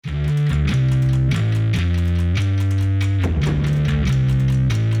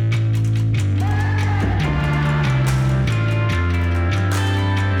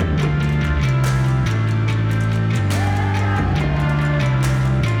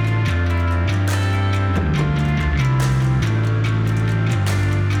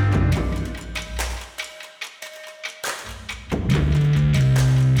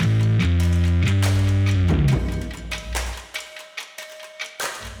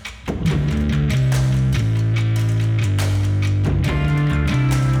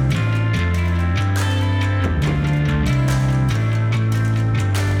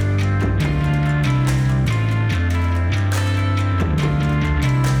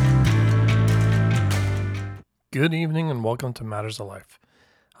Good evening and welcome to Matters of Life.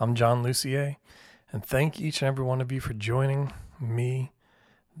 I'm John Lucier, and thank each and every one of you for joining me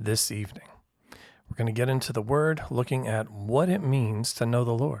this evening. We're going to get into the Word, looking at what it means to know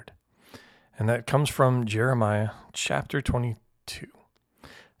the Lord. And that comes from Jeremiah chapter 22.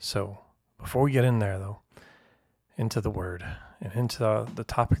 So before we get in there, though, into the Word and into the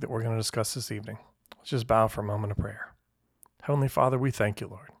topic that we're going to discuss this evening, let's just bow for a moment of prayer. Heavenly Father, we thank you,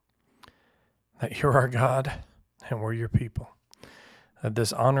 Lord, that you're our God and we're your people. That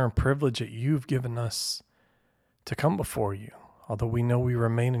this honor and privilege that you've given us to come before you, although we know we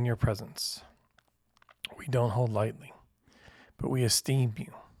remain in your presence, we don't hold lightly, but we esteem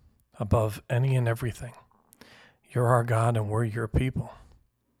you above any and everything. You're our God and we're your people.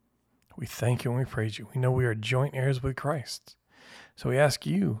 We thank you and we praise you. We know we are joint heirs with Christ. So we ask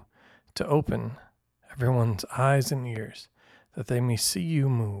you to open everyone's eyes and ears that they may see you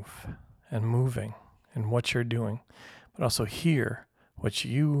move and moving in what you're doing, but also hear what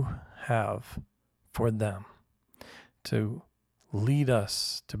you have for them to lead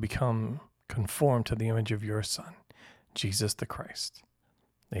us to become conformed to the image of your Son, Jesus the Christ.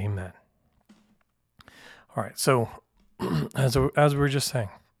 Amen. All right, so as we were just saying,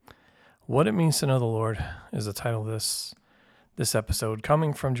 what it means to know the Lord is the title of this episode,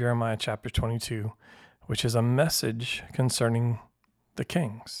 coming from Jeremiah chapter 22, which is a message concerning the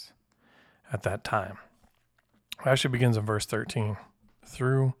kings at that time. It actually begins in verse 13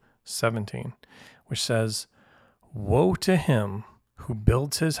 through 17, which says, "Woe to him who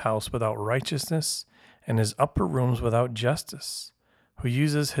builds his house without righteousness and his upper rooms without justice, who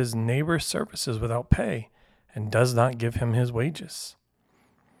uses his neighbor's services without pay and does not give him his wages,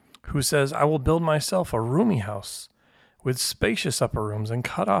 who says, I will build myself a roomy house with spacious upper rooms and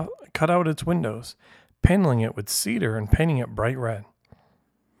cut out its windows, paneling it with cedar and painting it bright red.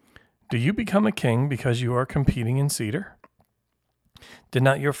 Do you become a king because you are competing in cedar? Did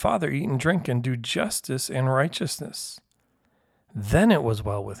not your father eat and drink and do justice and righteousness? Then it was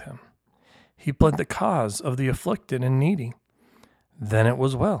well with him. He pled the cause of the afflicted and needy. Then it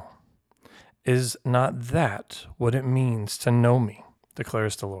was well. Is not that what it means to know me,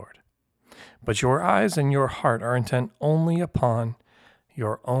 declares the Lord? But your eyes and your heart are intent only upon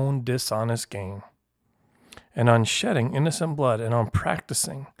your own dishonest gain, and on shedding innocent blood, and on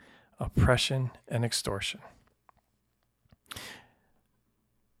practicing oppression and extortion."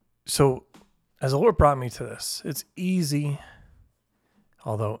 So, as the Lord brought me to this, it's easy,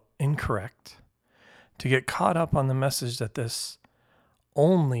 although incorrect, to get caught up on the message that this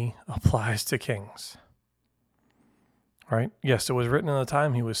only applies to kings. Right? Yes, it was written in the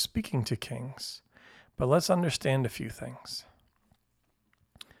time he was speaking to kings, but let's understand a few things.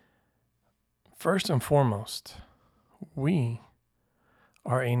 First and foremost, we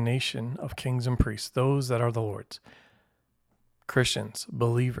are a nation of kings and priests, those that are the Lord's. Christians,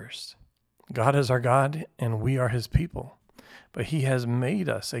 believers. God is our God and we are his people, but he has made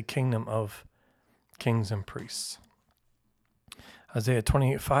us a kingdom of kings and priests. Isaiah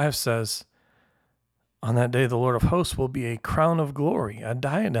 28:5 says, "On that day the Lord of hosts will be a crown of glory, a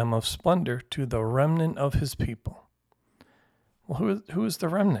diadem of splendor to the remnant of his people." Well, who is the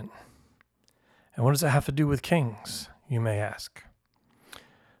remnant? And what does that have to do with kings, you may ask?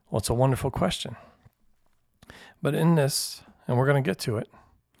 Well, it's a wonderful question. But in this, and we're going to get to it,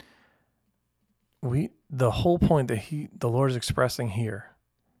 the whole point that the Lord is expressing here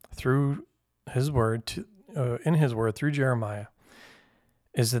through his word, in his word through Jeremiah,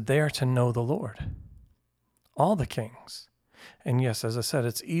 is that they are to know the Lord. All the kings. And yes, as I said,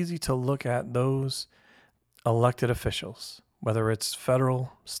 it's easy to look at those elected officials, whether it's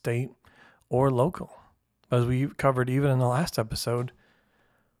federal, state, or local. As we covered even in the last episode,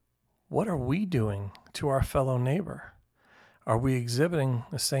 what are we doing to our fellow neighbor? Are we exhibiting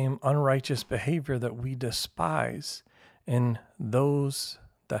the same unrighteous behavior that we despise in those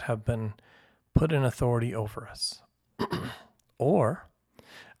that have been put in authority over us? Or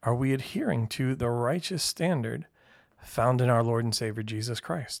are we adhering to the righteous standard found in our Lord and Savior Jesus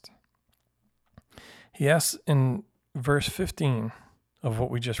Christ? He asks in verse 15 of what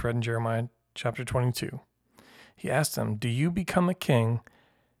we just read in Jeremiah chapter 22, he asked them, "Do you become a king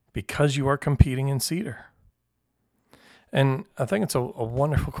because you are competing in cedar?" And I think it's a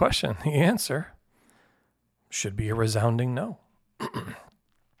wonderful question. The answer should be a resounding no.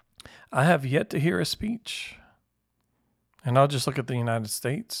 I have yet to hear a speech, and I'll just look at the United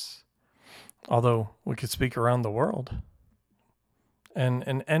States, although we could speak around the world, and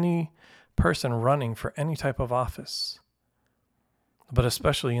any person running for any type of office, but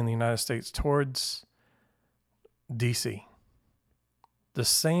especially in the United States towards DC. The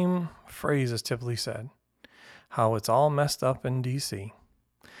same phrase is typically said. how it's all messed up in D.C.,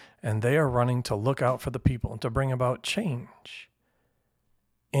 and they are running to look out for the people and to bring about change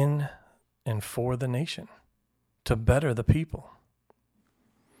in and for the nation, to better the people.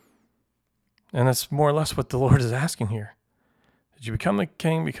 And that's more or less what the Lord is asking here. Did you become a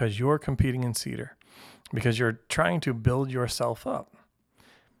king because you're competing in Cedar? Because you're trying to build yourself up?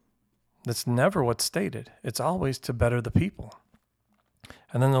 That's never what's stated. It's always to better the people.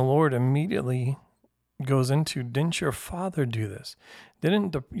 And then the Lord immediately goes into, didn't your father do this?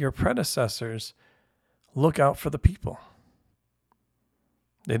 Didn't your predecessors look out for the people?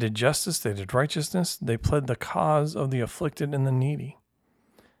 They did justice, they did righteousness, they pled the cause of the afflicted and the needy.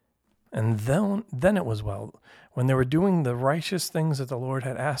 And then it was well. When they were doing the righteous things that the Lord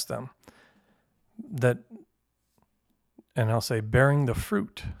had asked them, that, and I'll say, bearing the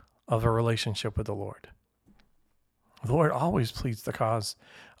fruit of a relationship with the Lord. The Lord always pleads the cause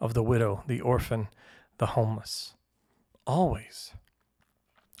of the widow, the orphan, the homeless. Always.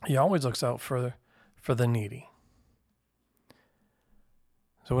 He always looks out for the needy.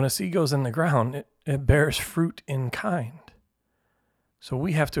 So when a seed goes in the ground, it bears fruit in kind. So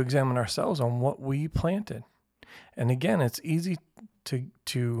we have to examine ourselves on what we planted. And again, it's easy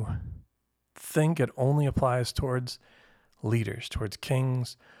to think it only applies towards leaders, towards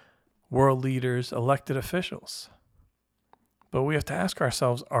kings, world leaders, elected officials. But we have to ask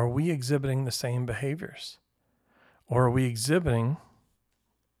ourselves, are we exhibiting the same behaviors? Or are we exhibiting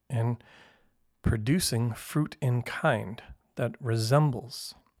and producing fruit in kind that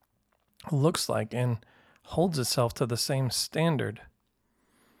resembles, looks like, and holds itself to the same standard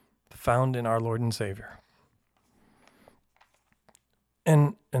found in our Lord and Savior?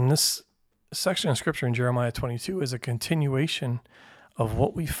 And this section of scripture in Jeremiah 22 is a continuation of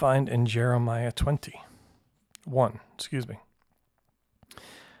what we find in Jeremiah 21.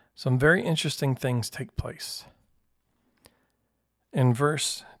 Some very interesting things take place. In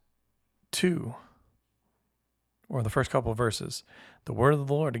verse 2, or the first couple of verses, the word of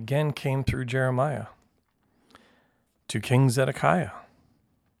the Lord again came through Jeremiah to King Zedekiah,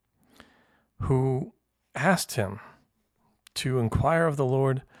 who asked him to inquire of the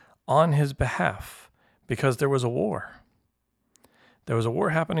Lord on his behalf, because there was a war. There was a war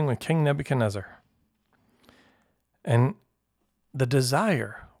happening with King Nebuchadnezzar. And the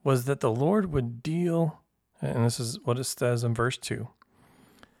desire was that the Lord would deal, and this is what it says in verse 2,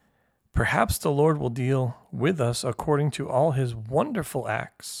 perhaps the Lord will deal with us according to all his wonderful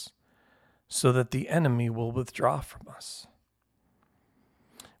acts, so that the enemy will withdraw from us.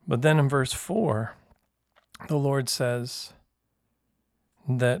 But then in verse 4, the Lord says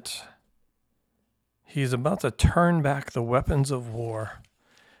that he's about to turn back the weapons of war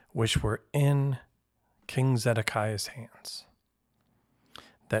which were in King Zedekiah's hands.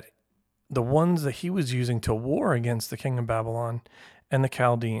 That the ones that he was using to war against the king of Babylon and the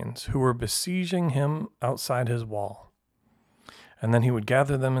Chaldeans who were besieging him outside his wall. And then he would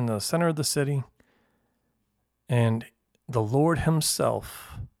gather them in the center of the city, and the Lord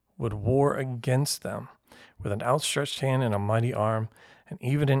himself would war against them with an outstretched hand and a mighty arm, and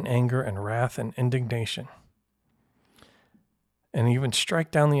even in anger and wrath and indignation. And even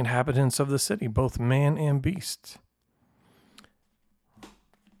strike down the inhabitants of the city, both man and beast.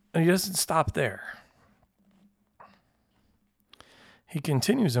 And he doesn't stop there. He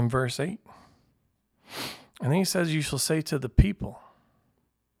continues in verse 8. And then he says, you shall say to the people,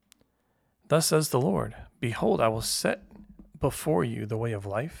 thus says the Lord, behold, I will set before you the way of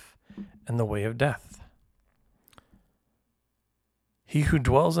life and the way of death. He who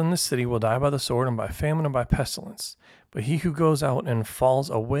dwells in this city will die by the sword and by famine and by pestilence. But he who goes out and falls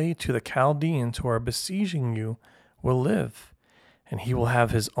away to the Chaldeans who are besieging you will live, and he will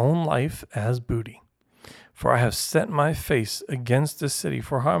have his own life as booty. For I have set my face against this city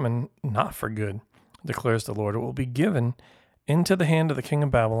for harm and not for good, declares the Lord. It will be given into the hand of the king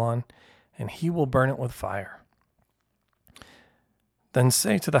of Babylon, and he will burn it with fire. Then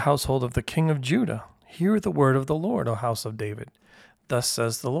say to the household of the king of Judah, hear the word of the Lord, O house of David. Thus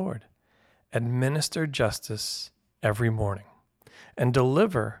says the Lord, administer justice every morning, and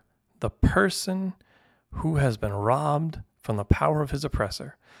deliver the person who has been robbed from the power of his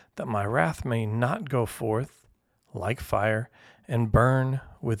oppressor, that my wrath may not go forth like fire and burn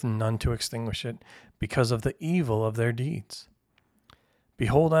with none to extinguish it, because of the evil of their deeds.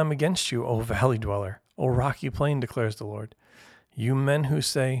 Behold, I am against you, O valley dweller, O rocky plain, declares the Lord. You men who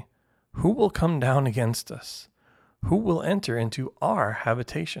say, who will come down against us? Who will enter into our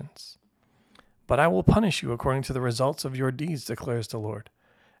habitations? But I will punish you according to the results of your deeds, declares the Lord.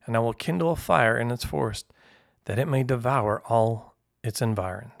 And I will kindle a fire in its forest, that it may devour all its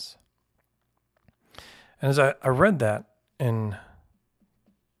environs. And as I read that in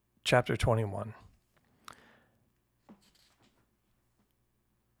chapter 21,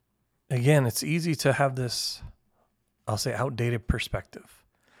 again, it's easy to have this, I'll say, outdated perspective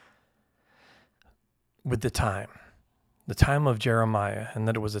with the time of Jeremiah, and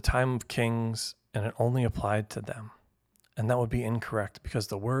that it was a time of kings and it only applied to them. And that would be incorrect, because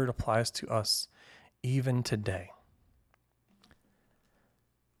the word applies to us even today.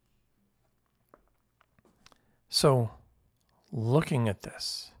 So, looking at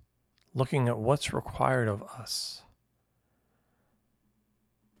this, looking at what's required of us,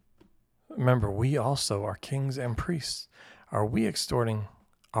 remember, we also are kings and priests. Are we extorting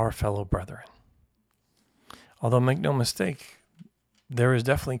our fellow brethren? Although, make no mistake, there is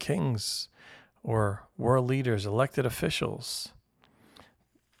definitely kings or world leaders, elected officials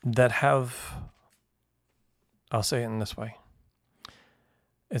that have, I'll say it in this way,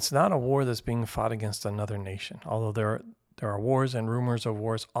 it's not a war that's being fought against another nation, although there are wars and rumors of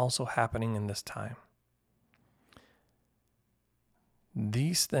wars also happening in this time.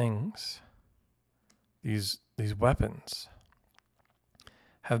 These things, these weapons,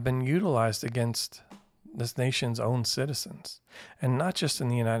 have been utilized against this nation's own citizens. And not just in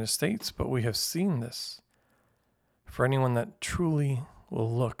the United States, but we have seen this. For anyone that truly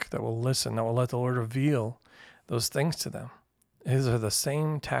will look, that will listen, that will let the Lord reveal those things to them. These are the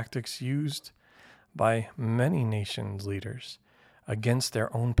same tactics used by many nations' leaders against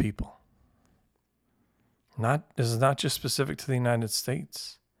their own people. This is not just specific to the United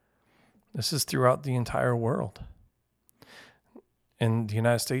States. This is throughout the entire world. In the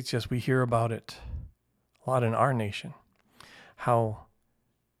United States, yes, we hear about it a lot in our nation, how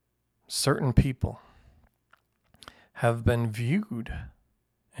certain people have been viewed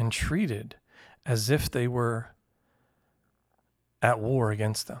and treated as if they were at war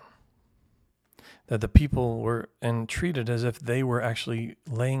against them. That the people were treated as if they were actually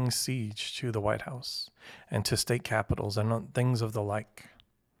laying siege to the White House and to state capitals and things of the like.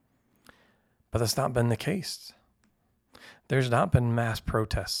 But that's not been the case. There's not been mass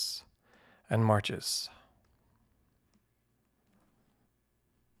protests and marches.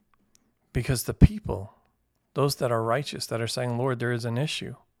 Because the people, those that are righteous, that are saying, Lord, there is an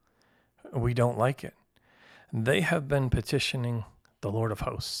issue, we don't like it, they have been petitioning the Lord of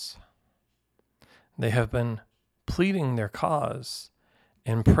hosts. They have been pleading their cause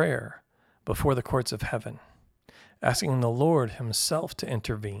in prayer before the courts of heaven, asking the Lord himself to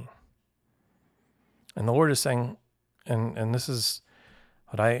intervene. And the Lord is saying, and this is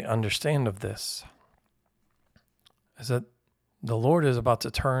what I understand of this, is that the Lord is about to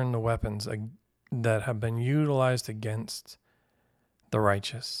turn the weapons that have been utilized against the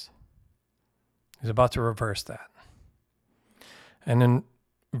righteous. He's about to reverse that. And in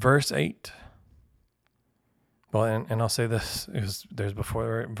verse 8, well, and I'll say this, there's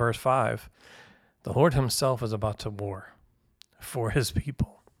before verse 5, the Lord himself is about to war for his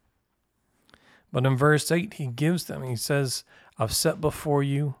people. But in verse 8, he gives them, he says, I've set before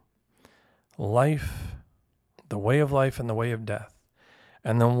you life, the way of life and the way of death.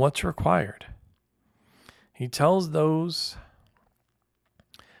 And then what's required? He tells those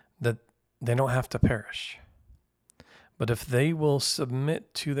that they don't have to perish. But if they will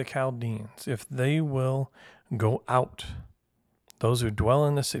submit to the Chaldeans, if they will go out, those who dwell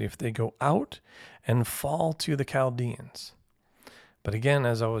in the city, if they go out and fall to the Chaldeans. But again,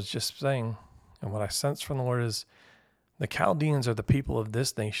 as I was just saying, and what I sense from the Lord is, the Chaldeans are the people of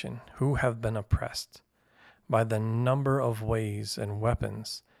this nation who have been oppressed by the number of ways and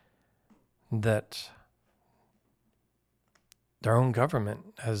weapons that their own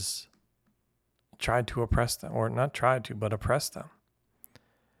government has tried to oppress them, or not tried to, but oppress them.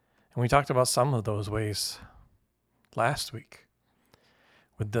 And we talked about some of those ways last week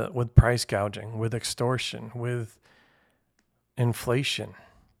with price gouging, with extortion, with inflation,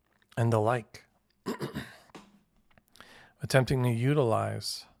 and the like. Attempting to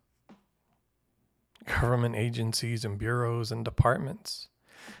utilize government agencies and bureaus and departments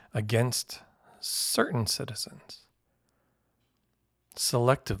against certain citizens,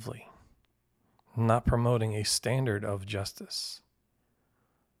 selectively, not promoting a standard of justice,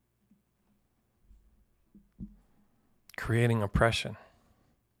 creating oppression.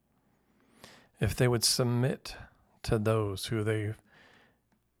 If they would submit to those who they've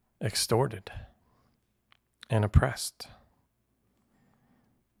extorted and oppressed,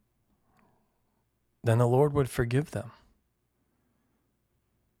 then the Lord would forgive them.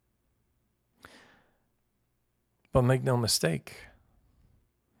 But make no mistake,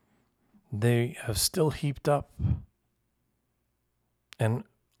 they have still heaped up and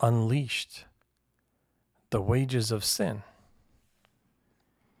unleashed the wages of sin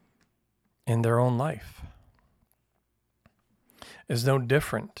in their own life is no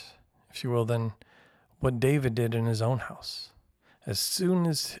different, if you will, than what David did in his own house. As soon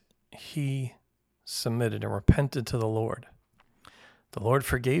as he submitted and repented to the Lord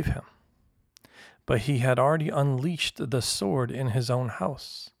forgave him. But he had already unleashed the sword in his own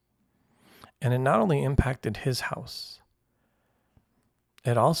house. And it not only impacted his house,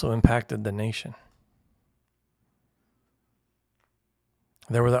 it also impacted the nation.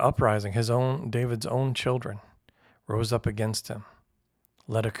 There were the uprising. David's own children rose up against him,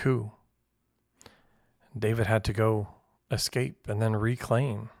 led a coup. David had to go escape and then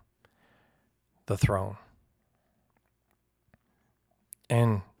reclaim the throne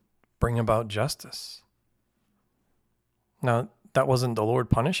and bring about justice. Now, that wasn't the Lord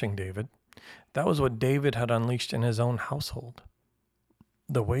punishing David. That was what David had unleashed in his own household.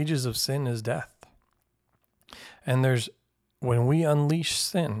 The wages of sin is death. And when we unleash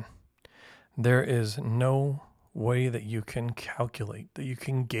sin, there is no way that you can calculate, that you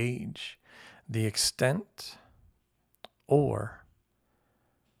can gauge the extent or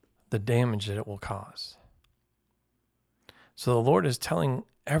the damage that it will cause. So the Lord is telling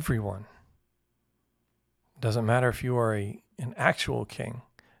everyone, doesn't matter if you are an actual king,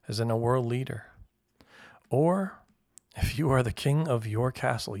 as in a world leader, or if you are the king of your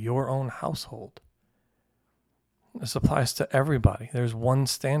castle, your own household. This applies to everybody. There's one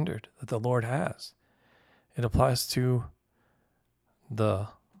standard that the Lord has. It applies to the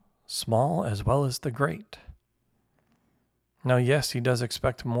small as well as the great. Now, yes, he does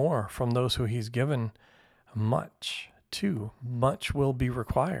expect more from those who he's given much to. Much will be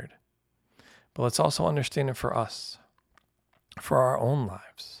required. But let's also understand it for us, for our own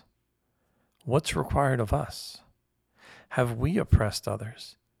lives. What's required of us? Have we oppressed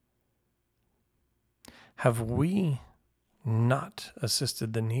others? Have we not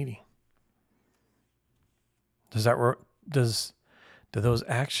assisted the needy? Do those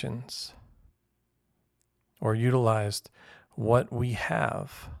actions or utilized what we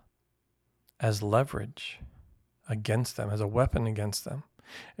have as leverage against them, as a weapon against them,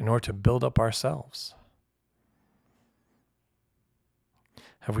 in order to build up ourselves?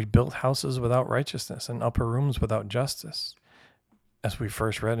 Have we built houses without righteousness and upper rooms without justice, as we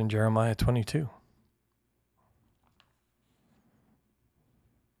first read in Jeremiah 22?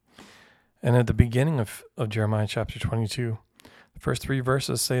 And at the beginning of Jeremiah chapter 22, the first 3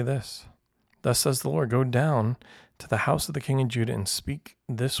 verses say this: Thus says the Lord, go down to the house of the king of Judah and speak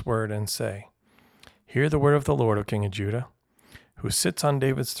this word and say, hear the word of the Lord, O king of Judah, who sits on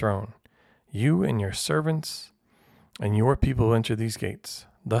David's throne, you and your servants and your people who enter these gates.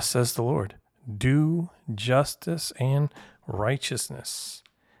 Thus says the Lord, do justice and righteousness,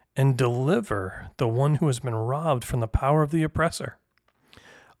 and deliver the one who has been robbed from the power of the oppressor.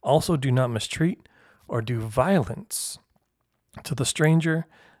 Also do not mistreat or do violence to the stranger,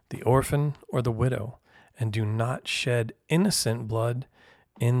 the orphan, or the widow, and do not shed innocent blood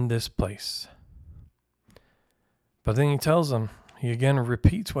in this place. But then he tells them, he again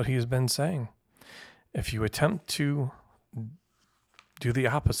repeats what he has been saying. If you attempt to do the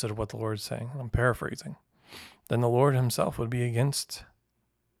opposite of what the Lord is saying, I'm paraphrasing, then the Lord himself would be against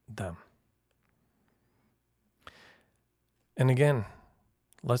them. And again,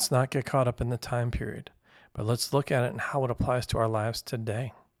 let's not get caught up in the time period, but let's look at it and how it applies to our lives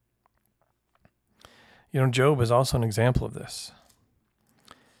today. Job is also an example of this.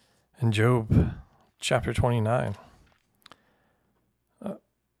 In Job chapter 29,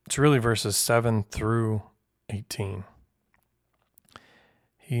 it's really verses 7 through 18.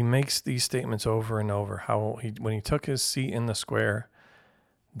 He makes these statements over and over, how when he took his seat in the square,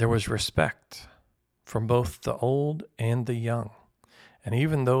 there was respect from both the old and the young. And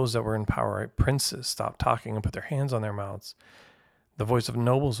even those that were in power, right? Princes stopped talking and put their hands on their mouths. The voice of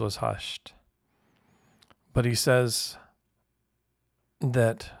nobles was hushed. But he says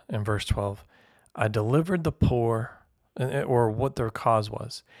that in verse 12, I delivered the poor, or what their cause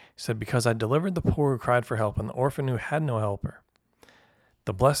was. He said, because I delivered the poor who cried for help and the orphan who had no helper.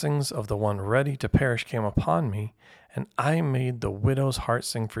 The blessings of the one ready to perish came upon me, and I made the widow's heart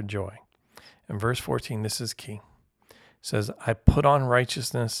sing for joy. In verse 14, this is key. It says, I put on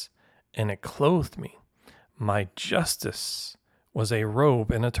righteousness, and it clothed me. My justice was a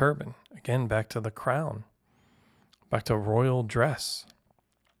robe and a turban. Again, back to the crown, back to royal dress.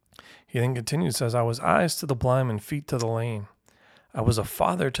 He then continues, says, I was eyes to the blind and feet to the lame. I was a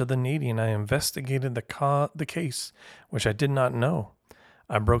father to the needy, and I investigated the case which I did not know.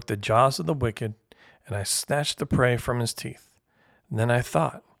 I broke the jaws of the wicked, and I snatched the prey from his teeth. And then I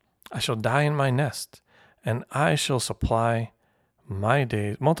thought, I shall die in my nest, and I shall multiply my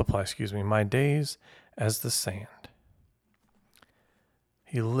days as the sand.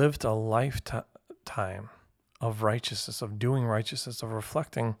 He lived a lifetime of righteousness, of doing righteousness, of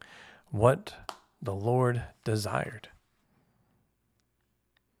reflecting what the Lord desired.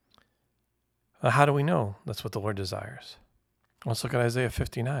 How do we know that's what the Lord desires? Let's look at Isaiah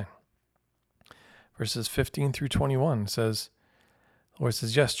 59. Verses 15 through 21 says, the Lord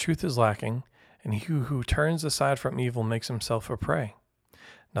says, yes, truth is lacking, and he who turns aside from evil makes himself a prey.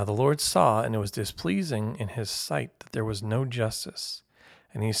 Now the Lord saw, and it was displeasing in his sight that there was no justice.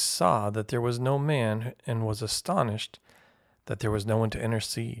 And he saw that there was no man, and was astonished that there was no one to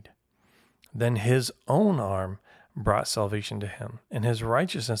intercede. Then his own arm brought salvation to him, and his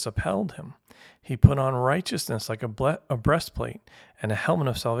righteousness upheld him. He put on righteousness like a breastplate, and a helmet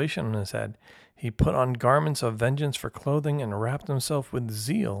of salvation on his head. He put on garments of vengeance for clothing, and wrapped himself with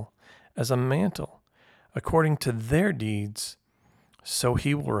zeal as a mantle. According to their deeds, so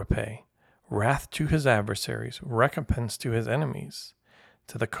he will repay. Wrath to his adversaries, recompense to his enemies.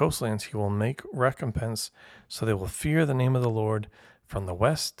 To the coastlands he will make recompense, so they will fear the name of the Lord from the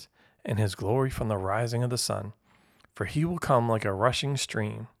west, and his glory from the rising of the sun. For he will come like a rushing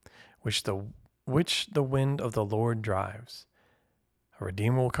stream, which the wind of the Lord drives. A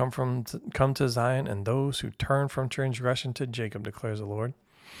redeemer will come to Zion, and those who turn from transgression to Jacob, declares the Lord.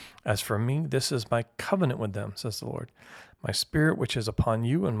 As for me, this is my covenant with them, says the Lord. My spirit which is upon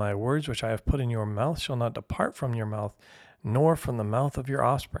you, and my words which I have put in your mouth shall not depart from your mouth, nor from the mouth of your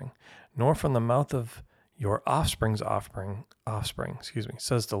offspring, nor from the mouth of your offspring's offspring,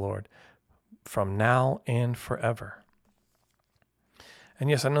 says the Lord, from now and forever. And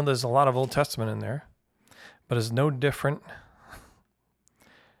yes, I know there's a lot of Old Testament in there, but it's no different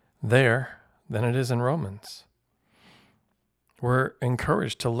there than it is in Romans. We're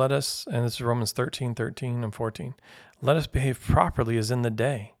encouraged to let us, and this is Romans 13 and 14, let us behave properly as in the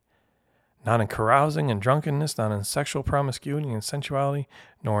day, not in carousing and drunkenness, not in sexual promiscuity and sensuality,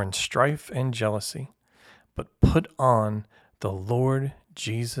 nor in strife and jealousy, but put on the Lord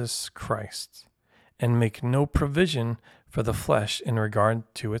Jesus Christ, and make no provision for the flesh in regard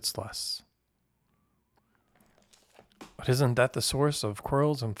to its lusts. But isn't that the source of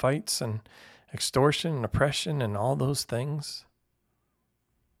quarrels and fights and extortion and oppression and all those things?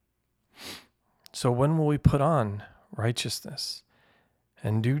 So when will we put on righteousness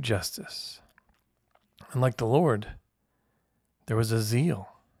and do justice? And like the Lord, there was a zeal.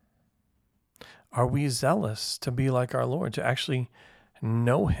 Are we zealous to be like our Lord, to actually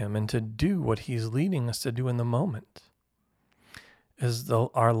know him and to do what he's leading us to do in the moment? Is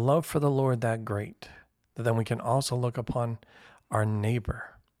our love for the Lord that great that then we can also look upon our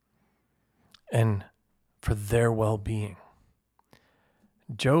neighbor and for their well-being?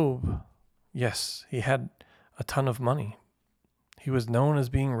 Job, yes, he had a ton of money. He was known as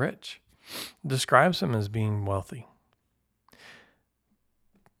being rich. Describes him as being wealthy.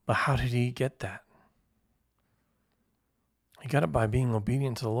 But how did he get that? He got it by being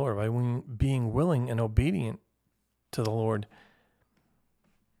obedient to the Lord, by being willing and obedient to the Lord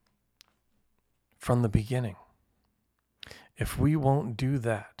from the beginning. If we won't do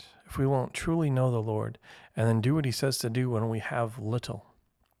that, if we won't truly know the Lord and then do what he says to do when we have little,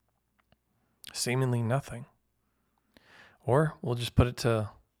 seemingly nothing, or we'll just put it to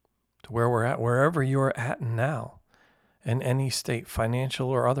where we're at, wherever you're at now, in any state, financial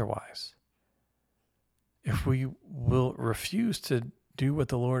or otherwise. If we will refuse to do what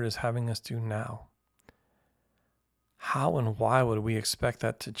the Lord is having us do now, how and why would we expect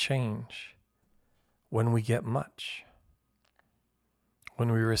that to change when we get much?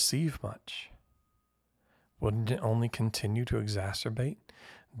 When we receive much? Wouldn't it only continue to exacerbate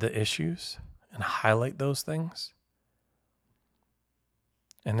the issues and highlight those things?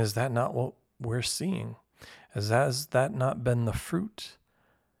 And is that not what we're seeing? Has that not been the fruit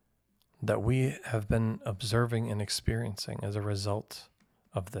that we have been observing and experiencing as a result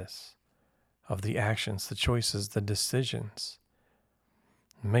of this, of the actions, the choices, the decisions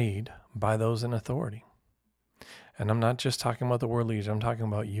made by those in authority? And I'm not just talking about the world leaders, I'm talking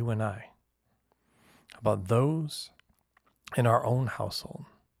about you and I, about those in our own household.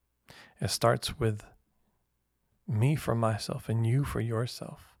 It starts with me for myself and you for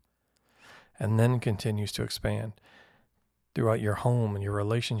yourself, and then continues to expand throughout your home and your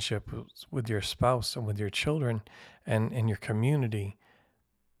relationship with your spouse and with your children and in your community,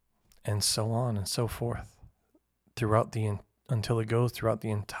 and so on and so forth, until it goes throughout the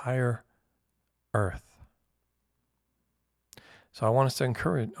entire earth. So I want to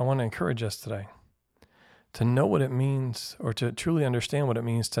encourage us today to know what it means, or to truly understand what it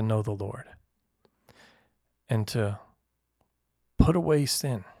means to know the Lord. and to put away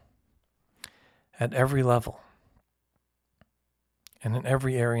sin at every level and in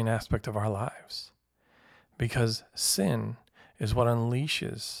every area and aspect of our lives. Because sin is what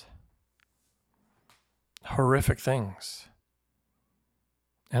unleashes horrific things.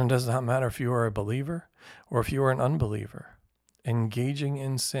 And it does not matter if you are a believer or if you are an unbeliever. Engaging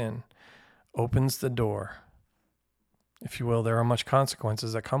in sin opens the door. If you will, there are much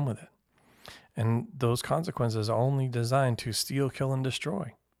consequences that come with it. And those consequences are only designed to steal, kill, and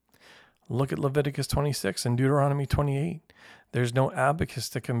destroy. Look at Leviticus 26 and Deuteronomy 28. There's no abacus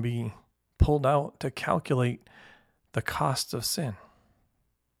that can be pulled out to calculate the cost of sin.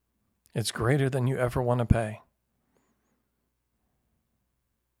 It's greater than you ever want to pay.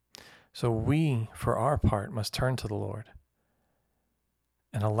 So we, for our part, must turn to the Lord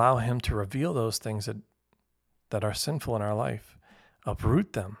and allow him to reveal those things that are sinful in our life,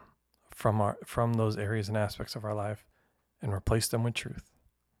 uproot them from those areas and aspects of our life, and replace them with truth.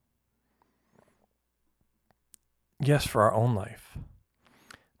 Yes, for our own life,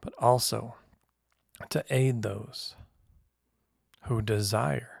 but also to aid those who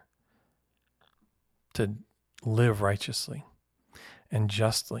desire to live righteously and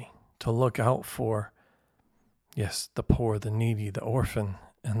justly, to look out for, yes, the poor, the needy, the orphan,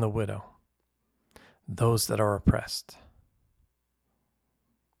 and the widow, those that are oppressed.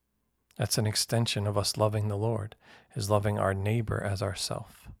 That's an extension of us loving the Lord, is loving our neighbor as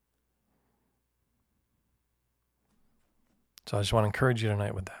ourself. So I just want to encourage you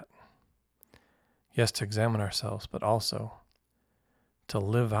tonight with that. Yes, to examine ourselves, but also to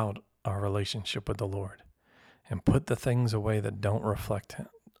live out our relationship with the Lord and put the things away that don't reflect him,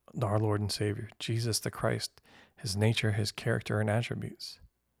 our Lord and Savior, Jesus the Christ, his nature, his character, and attributes.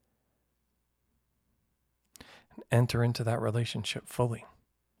 And enter into that relationship fully.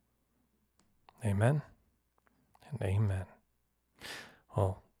 Amen and amen.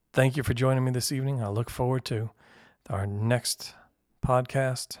 Well, thank you for joining me this evening. I look forward to our next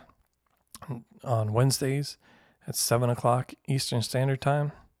podcast on Wednesdays at 7 o'clock Eastern Standard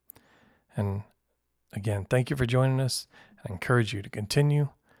Time. And again, thank you for joining us. I encourage you to continue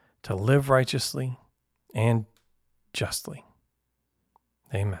to live righteously and justly.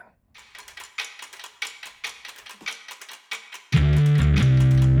 Amen.